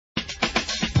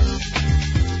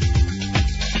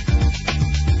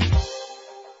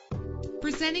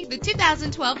Presenting the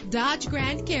 2012 Dodge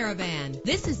Grand Caravan.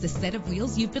 This is the set of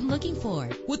wheels you've been looking for.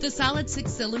 With a solid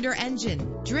 6-cylinder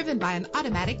engine driven by an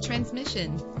automatic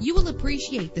transmission, you will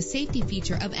appreciate the safety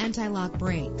feature of anti-lock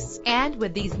brakes. And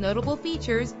with these notable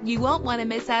features, you won't want to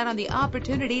miss out on the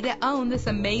opportunity to own this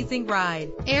amazing ride.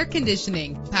 Air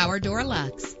conditioning, power door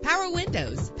locks, power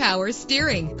windows, power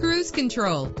steering, cruise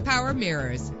control, power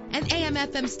mirrors, an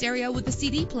AM/FM stereo with a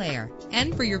CD player.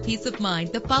 And for your peace of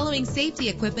mind, the following safety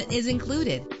equipment is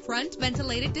included: front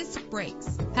ventilated disc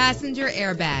brakes, passenger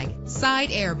airbag, side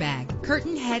airbag,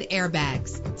 curtain head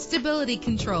airbags, stability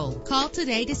control. Call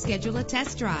today to schedule a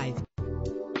test drive.